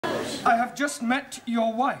I have just met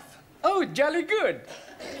your wife. Oh, jolly good.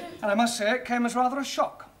 And I must say it came as rather a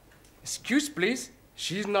shock. Excuse, please.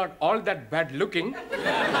 She's not all that bad looking.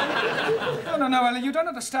 No, Ellie, you don't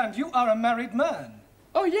understand. You are a married man.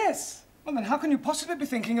 Oh, yes. Well, then how can you possibly be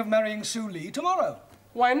thinking of marrying Sue Lee tomorrow?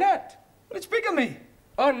 Why not? Well, it's bigamy.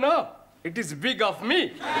 Oh, no. It is big of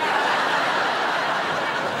me.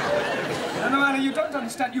 No, Ellie, you don't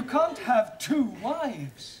understand. You can't have two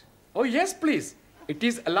wives. Oh, yes, please. It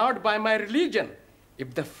is allowed by my religion.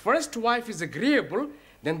 If the first wife is agreeable,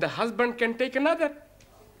 then the husband can take another.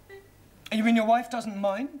 You mean your wife doesn't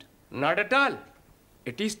mind? Not at all.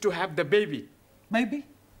 It is to have the baby. Maybe?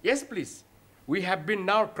 Yes, please. We have been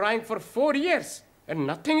now trying for 4 years, and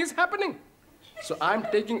nothing is happening. So I'm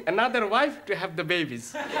taking another wife to have the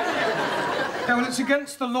babies. Yeah, well, it's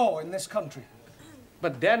against the law in this country.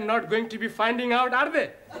 But they're not going to be finding out, are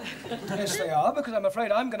they? Yes, they are, because I'm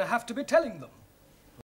afraid I'm going to have to be telling them.